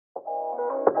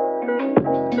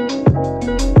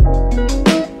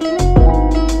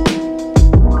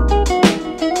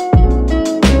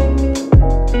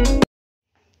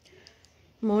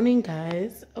Morning,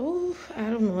 guys. Oh, I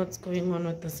don't know what's going on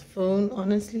with this phone.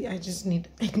 Honestly, I just need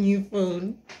a new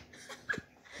phone.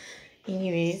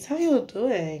 Anyways, how you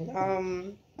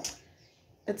doing?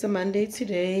 It's a Monday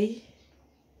today.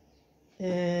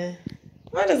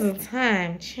 What is the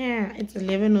time? It's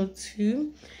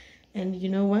 11:02, and you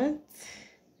know what?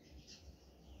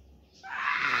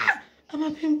 I'm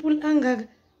a pimple anga.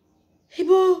 Hey,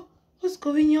 bo, what's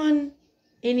going on?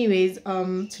 Anyways,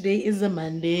 today is a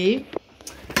Monday.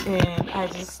 And I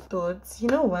just thought, you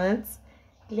know what?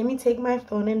 Let me take my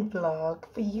phone and vlog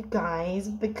for you guys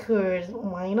because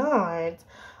why not?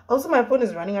 Also, my phone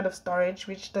is running out of storage,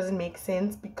 which doesn't make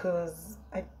sense because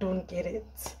I don't get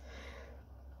it.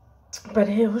 But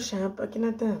hey, what's up?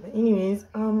 Anyways,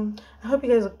 I hope you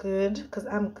guys are good because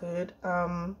I'm good.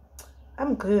 I'm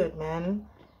good, man.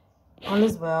 All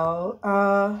is well.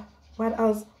 What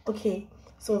else? Okay,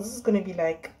 so this is gonna be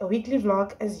like a weekly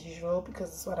vlog as usual because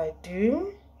it's what I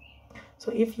do.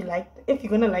 So if you're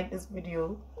gonna like this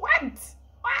video,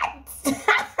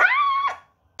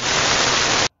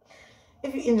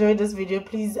 if you enjoyed this video,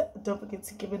 please don't forget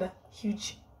to give it a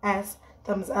huge ass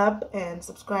thumbs up and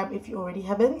subscribe if you already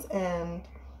haven't. And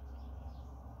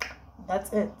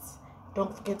that's it.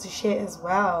 Don't forget to share as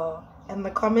well. And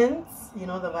the comments, you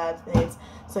know the vibes there.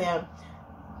 So yeah,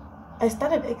 I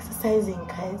started exercising,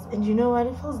 guys, and you know what?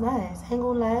 It feels nice. Hang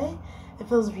on, lie. It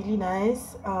feels really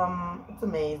nice. It's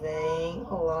amazing.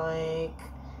 Like,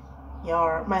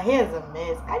 yeah, my hair is a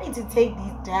mess. I need to take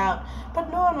these down, but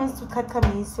no one wants to cut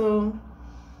me, so,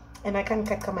 and I can't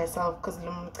cut myself because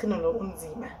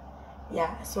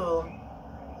yeah. So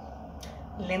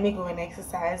let me go and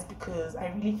exercise because I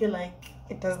really feel like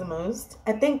it does the most.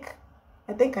 I think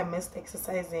I missed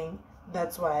exercising.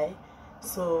 That's why.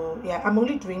 So yeah, I'm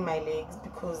only doing my legs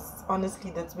because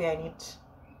honestly, that's where I need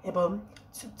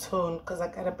to tone because I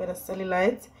got a better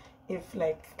cellulite if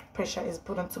like pressure is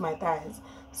put onto my thighs.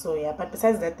 So yeah, but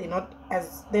besides that, they're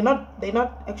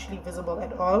not actually visible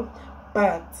at all.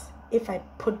 But if I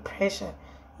put pressure,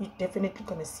 you're definitely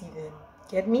gonna see them.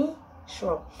 Get me?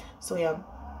 Sure. So yeah,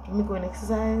 let me go and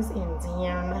exercise and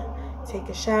then take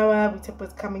a shower.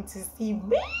 Witapa's coming to see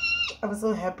me. I'm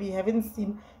so happy. I haven't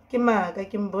seen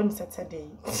Kimba Saturday.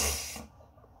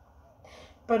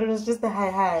 But it was just a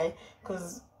hi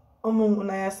because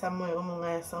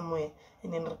somewhere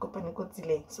and then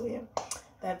so yeah,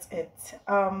 that's it.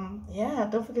 Yeah,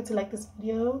 don't forget to like this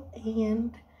video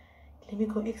and let me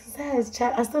go exercise.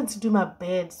 Chat, I started to do my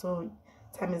bed, so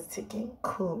time is ticking.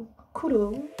 Cool.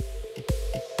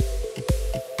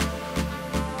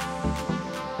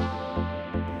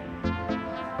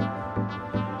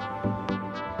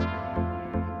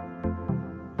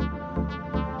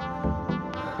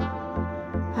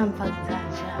 I'm fucking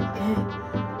tired, okay?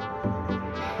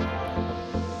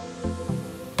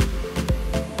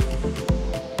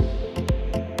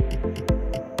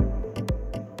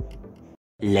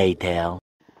 Later.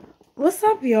 What's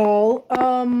up, y'all?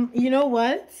 You know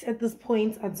what? At this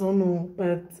point, I don't know,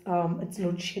 but it's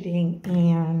load shedding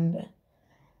and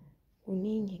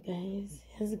guys,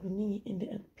 how's it going in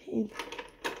the page?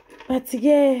 But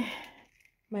yeah,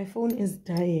 my phone is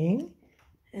dying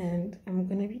and I'm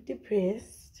gonna be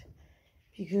depressed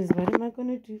because what am I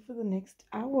gonna do for the next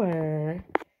hour?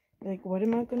 Like, what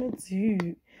am I gonna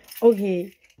do?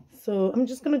 Okay, so I'm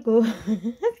just gonna go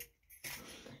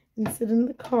and sit in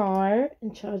the car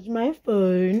and charge my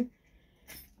phone.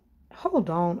 Hold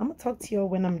on, I'm gonna talk to you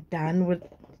when I'm done with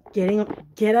getting.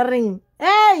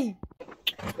 Hey!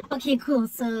 Okay, cool.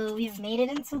 So we've made it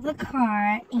into the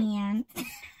car and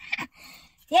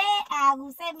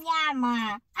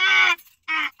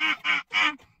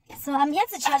so I'm here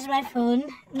to charge my phone.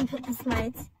 Let me put this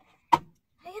light. How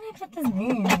can I put this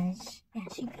bitch? Yeah,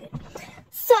 she good.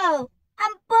 So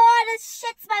I'm bored as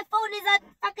shit. My phone is at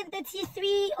fucking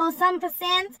 33 or some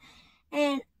percent.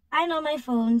 And I know my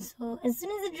phone, so as soon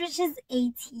as it reaches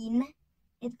 18,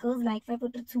 it goes like 5, 4,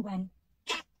 3, 2, 1.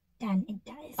 Done, it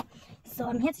dies. So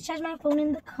I'm here to charge my phone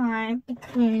in the car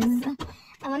because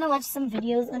I want to watch some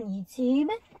videos on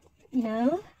YouTube, you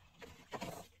know.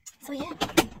 So yeah.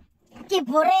 Get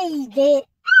bored. I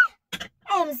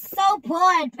am so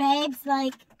bored, babes.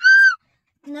 Like,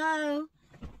 no.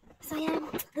 So yeah,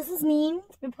 this is me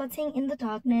reporting in the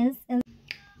darkness.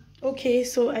 Okay,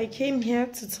 so I came here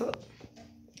to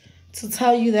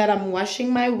tell you that I'm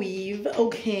washing my weave.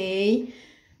 Okay,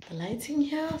 the lighting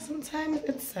here sometimes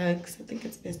it sucks. I think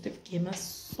it's best if game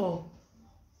so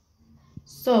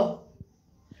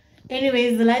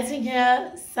Anyways, the lighting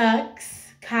here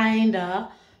sucks, kinda.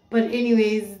 But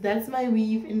anyways, that's my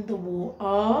weave in the wall.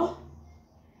 Oh,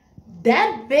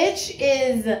 that bitch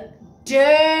is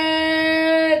dirty.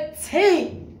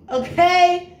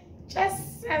 Okay?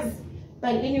 Just as.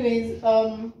 But anyways, what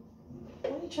are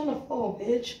you trying to follow,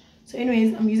 bitch? So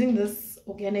anyways, I'm using this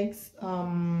organics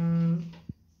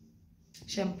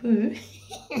shampoo.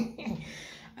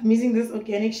 I'm using this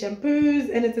organic shampoos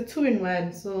and it's a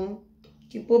 2-in-1. So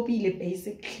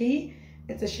basically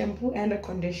it's a shampoo and a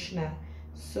conditioner.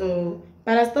 So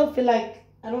but I still feel like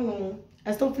I don't know,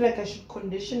 I still feel like I should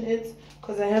condition it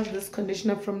because I have this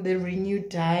conditioner from the Renew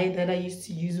dye that I used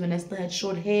to use when I still had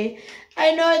short hair.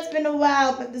 I know it's been a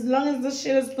while, but as long as this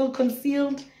shit is still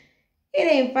concealed,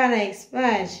 it ain't fun to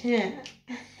expunge. Yeah.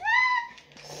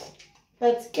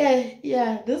 But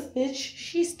yeah, this bitch,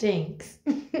 she stinks.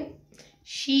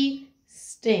 She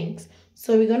stinks.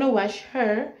 So we're gonna wash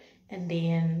her and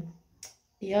then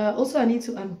yeah, also I need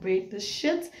to unbraid this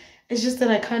shit. It's just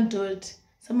that I can't do it.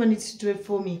 Someone needs to do it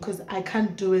for me because I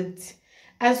can't do it.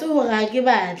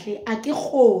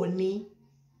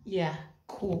 Yeah,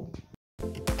 cool.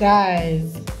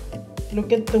 Guys,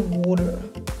 look at the water.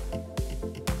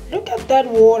 Look at that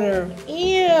water.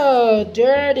 Ew,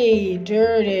 dirty,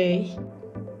 dirty.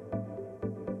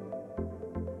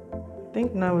 I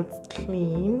think now it's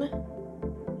clean.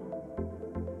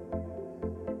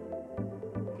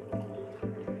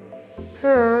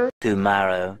 Her.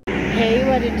 Tomorrow. Hey,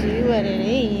 what it do, what it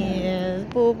is.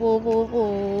 Boo, boo, boo,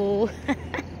 boo.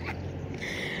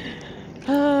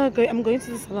 I'm going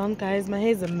to the salon, guys. My hair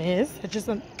is a mess. I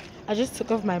just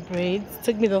took off my braids. It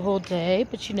took me the whole day,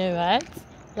 but you know what?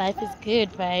 Life is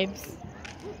good, vibes.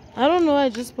 I don't know, I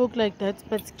just spoke like that,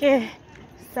 but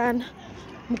son,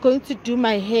 I'm going to do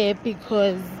my hair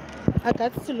because I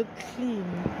got to look clean.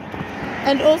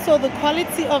 And also the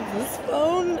quality of this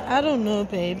phone, I don't know,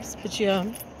 babes, but yeah,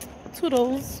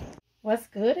 toodles. What's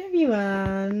good,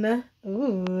 everyone?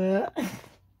 Ooh.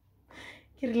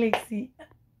 Relaxy.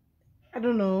 I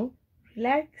don't know,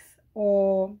 relax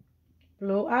or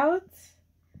blow out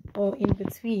or in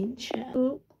between.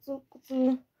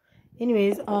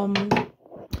 Anyways,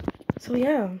 so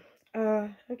yeah,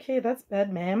 okay, that's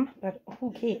bad, ma'am, but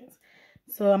who cares?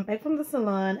 So I'm back from the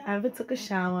salon. I haven't took a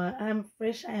shower. I'm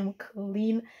fresh. I am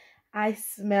clean. I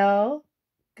smell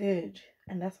good,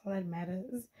 and that's all that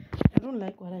matters. I don't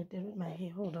like what I did with my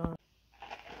hair. Hold on.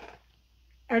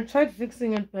 I tried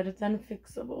fixing it, but it's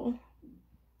unfixable.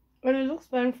 Well, it looks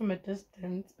fine from a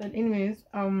distance. But anyways,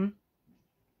 I'm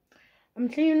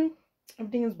clean.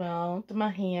 Everything is well. Did my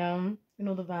hair. You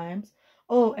know the vibes.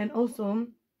 Oh, and also,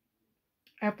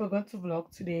 I forgot to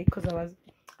vlog today because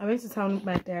I went to town with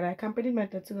my dad. I accompanied my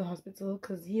dad to the hospital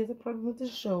because he has a problem with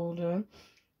his shoulder.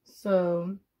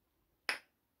 So,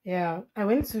 yeah, I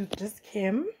went to just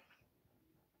him.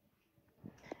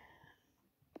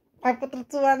 I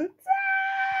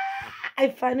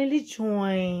finally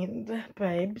joined,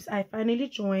 babes. I finally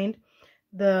joined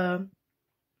the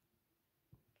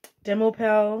demo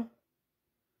pal.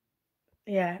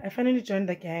 Yeah, I finally joined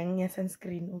the gang. Yes, on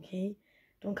screen, okay?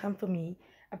 Don't come for me.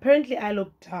 Apparently, I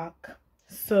look dark.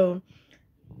 So,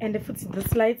 and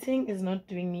this lighting is not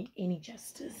doing me any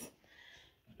justice.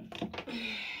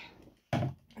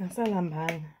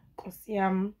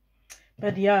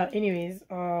 But yeah, anyways,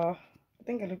 I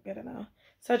think I look better now.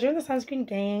 So I joined the sunscreen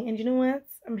gang, and you know what?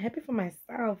 I'm happy for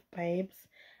myself, babes.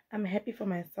 I'm happy for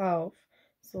myself.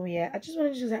 So yeah, I just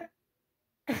wanted to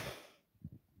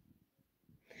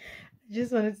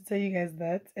just wanted to tell you guys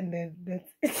that, and then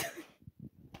that's it.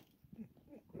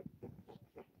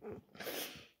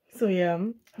 So yeah,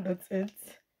 that's it.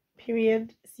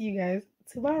 Period. See you guys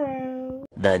tomorrow.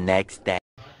 The next day.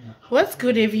 What's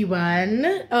good, everyone?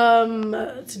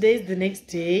 Today's the next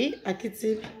day. I could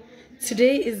say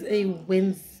today is a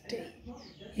Wednesday.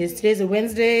 Yes, today's a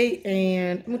Wednesday,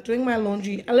 and I'm doing my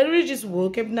laundry. I literally just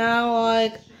woke up now,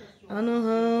 like I don't know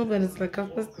how, but it's like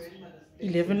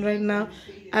 11 right now.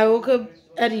 I woke up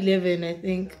at 11, I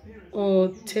think, or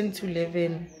 10 to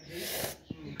 11.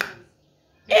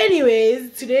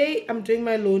 Anyways, today I'm doing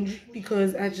my laundry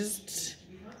because I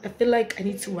feel like I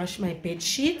need to wash my bed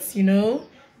sheets, you know.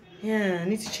 Yeah, I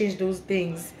need to change those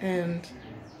things, and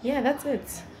yeah, that's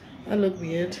it. I look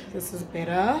weird. This is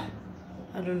better.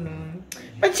 I don't know,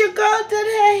 but your girl did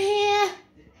her hair.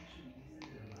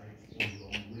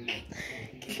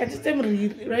 I just am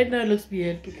right now. It looks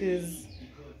weird because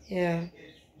yeah.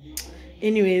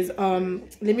 Anyways,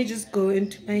 let me just go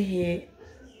into my hair.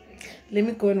 Let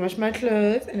me go and wash my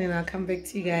clothes, and then I'll come back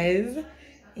to you guys.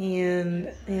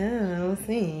 And yeah, we'll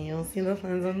see. You'll see the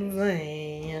fans on the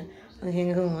way.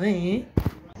 Okay, go away.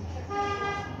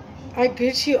 I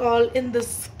greet you all in the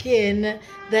skin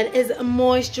that is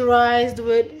moisturized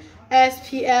with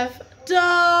SPF,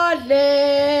 darling.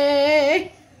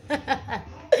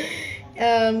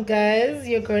 Guys,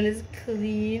 your girl is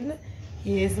clean.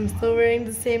 Yes, I'm still wearing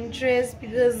the same dress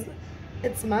because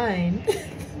it's mine.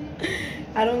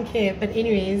 I don't care. But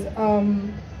anyways,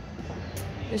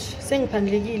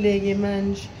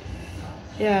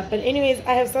 yeah, but anyways,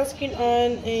 I have sunscreen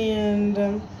on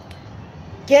and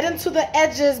get into the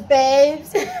edges,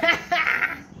 babes.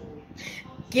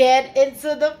 Get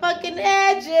into the fucking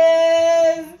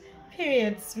edges.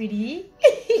 Period, sweetie.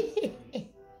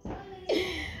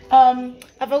 I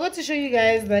forgot to show you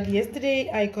guys that yesterday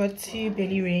I got 2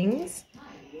 belly rings.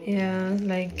 Yeah,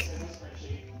 like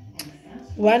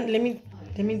one,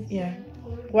 yeah.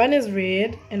 One is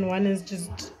red and one is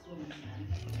just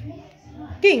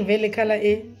pink, very color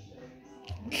A.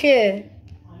 Clear.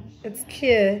 It's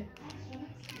clear.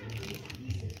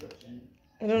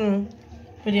 I don't know.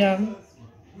 But yeah.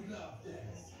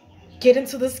 Get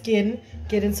into the skin,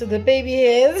 get into the baby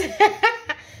hairs.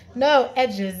 No,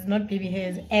 edges, not baby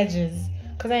hairs, edges.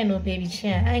 Because I ain't no baby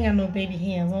chin. I ain't got no baby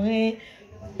hairs, okay?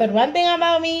 But one thing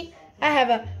about me, I have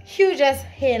a huge ass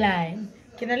hairline.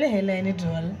 Can I let hairline it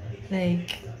all?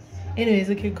 Like, anyways,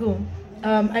 okay, cool.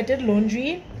 I did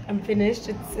laundry. I'm finished.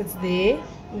 It's there.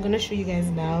 I'm gonna show you guys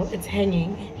now. It's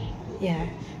hanging. Yeah.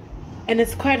 And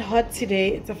it's quite hot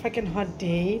today. It's a fucking hot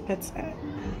day. But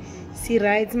see,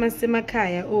 right? It's my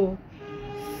semakaya. Oh.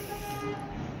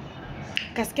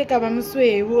 Kaskeka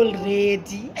bamswe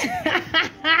already.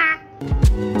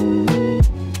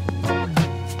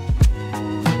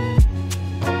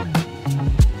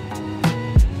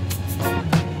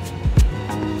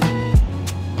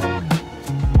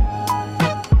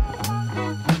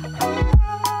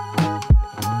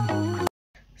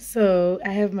 So I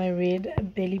have my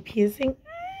red belly piercing.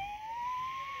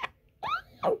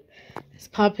 It's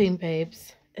popping,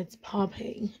 babes. It's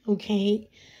popping. Okay.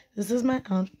 This is my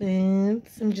outfit.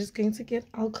 I'm just going to get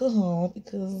alcohol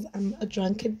because I'm a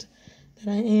drunkard that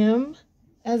I am.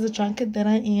 As a drunkard that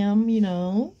I am, you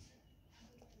know.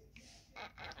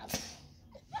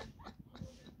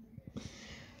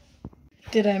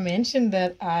 Did I mention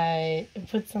that I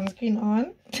put sunscreen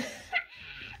on?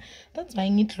 That's why I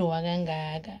need to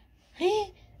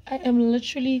Hey, I am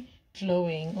literally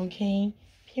glowing, okay?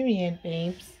 Period,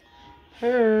 babes.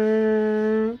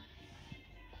 Her.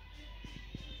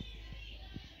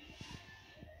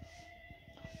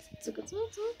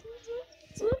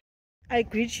 I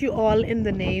greet you all in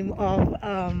the name of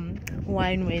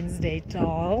Wine Wednesday,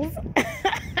 dolls.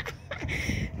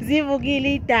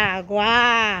 Zivugili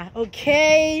Dagwa.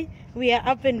 Okay, we are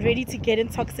up and ready to get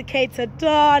intoxicated,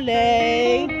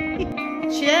 darling.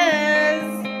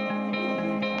 Cheers.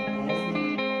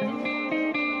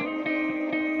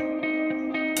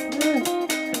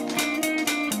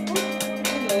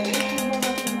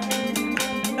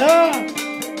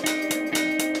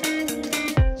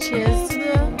 Cheers to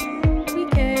the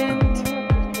weekend.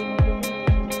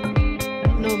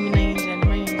 No,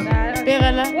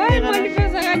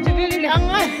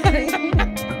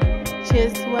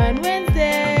 cheers to Wine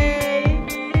Wednesday.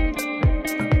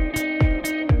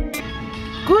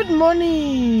 Good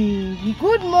morning.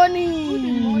 Good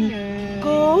morning.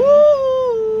 Good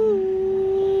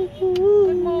morning.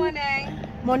 Good morning.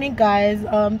 Morning, guys.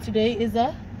 Today is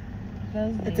a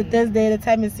Thursday. It's a Thursday. The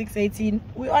time is 6:18.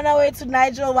 We're on our way to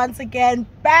Nigel once again,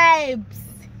 babes.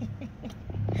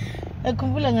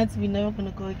 We're never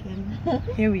gonna go again.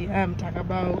 Here we are. Talk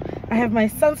about. I have my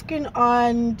sunscreen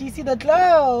on. Do you see the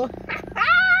glow?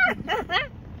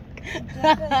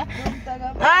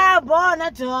 Born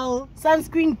at all.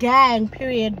 Sunscreen gang.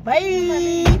 Period.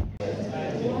 Bye.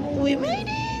 We made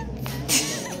it.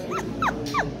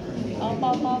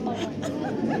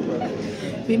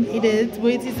 We made it.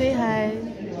 Wait to say hi.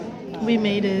 We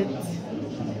made it.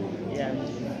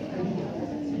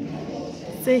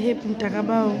 Say hey,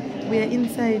 Puntakabao. We are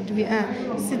inside. We are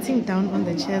sitting down on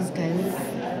the chairs, guys.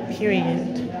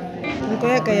 Period.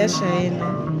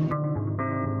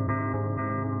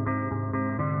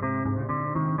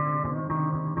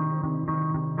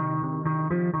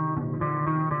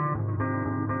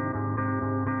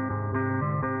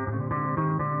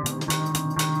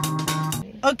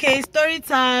 Okay, story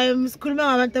time. School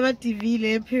mama TV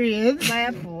le period.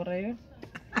 Baya bore.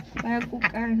 Baya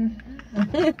kukana.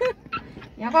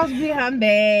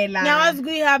 Nyakazikuyihambela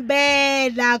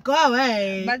go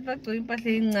away. Bathi bagcoka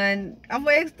impahla encane. Abo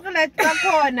extra light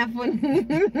bakhona funi.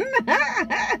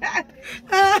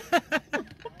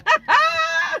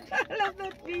 love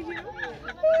that video.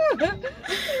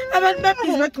 Abantu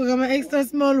babhizi bagqoka ama-extra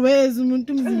small, whereas umuntu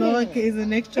umzimba wakhe is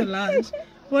an extra large.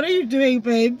 What are you doing,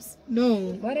 babes? No.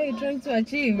 What are you trying to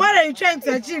achieve? What are you trying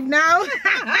to achieve now?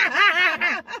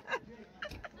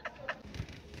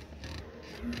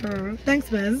 Thanks,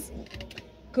 Maz.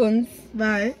 Guns.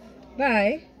 Bye.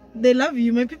 Bye. They love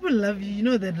you. My people love you. You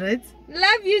know that, right?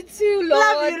 Love you too, Lord.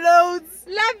 Love you loads.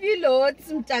 Love you, Lord.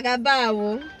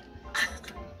 Mtagabawo.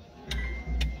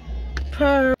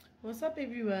 What's up,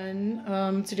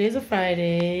 everyone? Today's a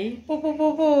Friday.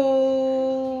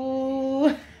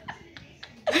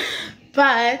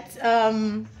 But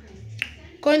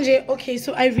Konje, okay,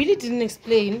 so I really didn't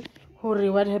explain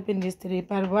what happened yesterday,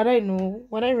 but what I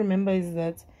remember is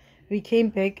that we came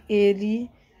back early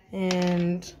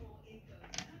and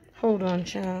hold on,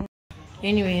 child.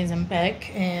 Anyways, I'm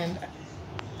back and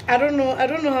I don't know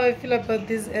how I feel about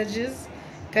these edges.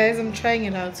 Guys, I'm trying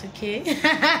it out, okay?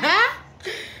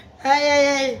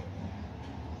 I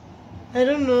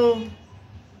don't know.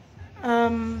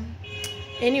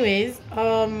 Anyways,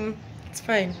 it's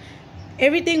fine.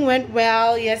 Everything went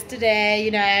well yesterday,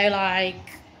 you know, like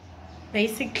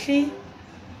basically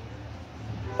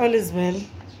all is well.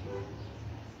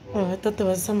 Oh, I thought there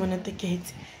was someone at the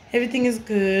gate. Everything is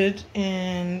good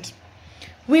and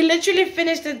we literally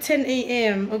finished at 10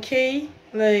 a.m. okay,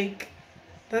 like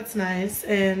that's nice.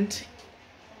 And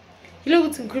so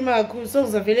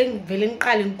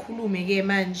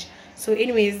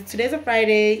anyways, today's a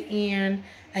Friday and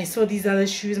I saw these other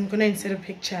shoes. I'm gonna insert a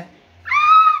picture.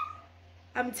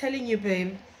 I'm telling you,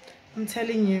 babe, I'm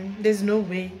telling you, there's no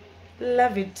way.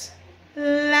 Love it,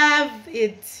 love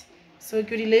it. So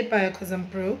good because I'm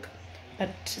broke, but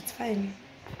it's fine.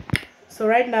 So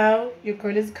right now your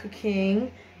girl is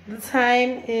cooking. The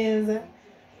time is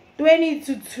 20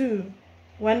 to 2,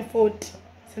 1:40.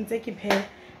 Since I keep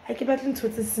battling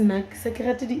towards the snacks. I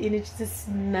can't the energy to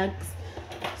snacks.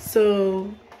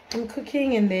 So I'm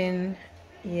cooking and then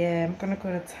yeah, I'm gonna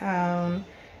go to town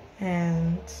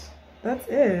and that's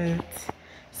it.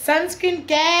 Sunscreen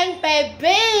gang,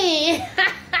 baby.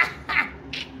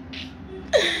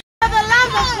 For the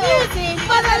love of music,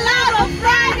 for the love of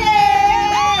Friday.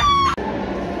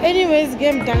 Anyways,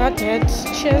 game done.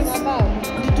 Cheers.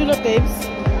 Ditula babes.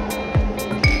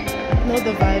 Know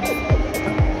the vibe.